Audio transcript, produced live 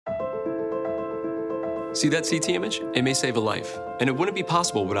See that CT image? It may save a life, and it wouldn't be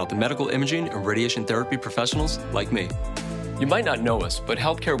possible without the medical imaging and radiation therapy professionals like me. You might not know us, but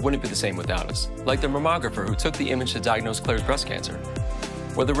healthcare wouldn't be the same without us, like the mammographer who took the image to diagnose Claire's breast cancer,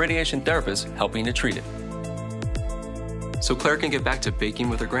 or the radiation therapist helping to treat it, so Claire can get back to baking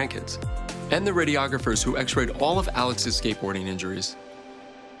with her grandkids, and the radiographers who x-rayed all of Alex's skateboarding injuries.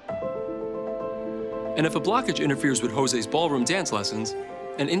 And if a blockage interferes with Jose's ballroom dance lessons,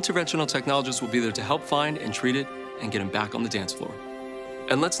 an interventional technologist will be there to help find and treat it and get him back on the dance floor.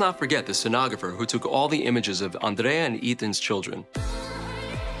 And let's not forget the sonographer who took all the images of Andrea and Ethan's children.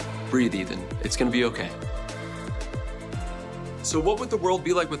 Breathe, Ethan. It's gonna be okay. So what would the world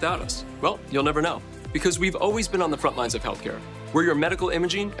be like without us? Well, you'll never know, because we've always been on the front lines of healthcare. We're your medical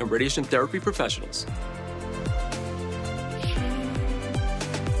imaging and radiation therapy professionals.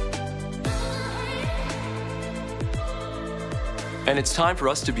 And it's time for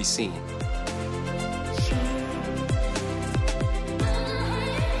us to be seen.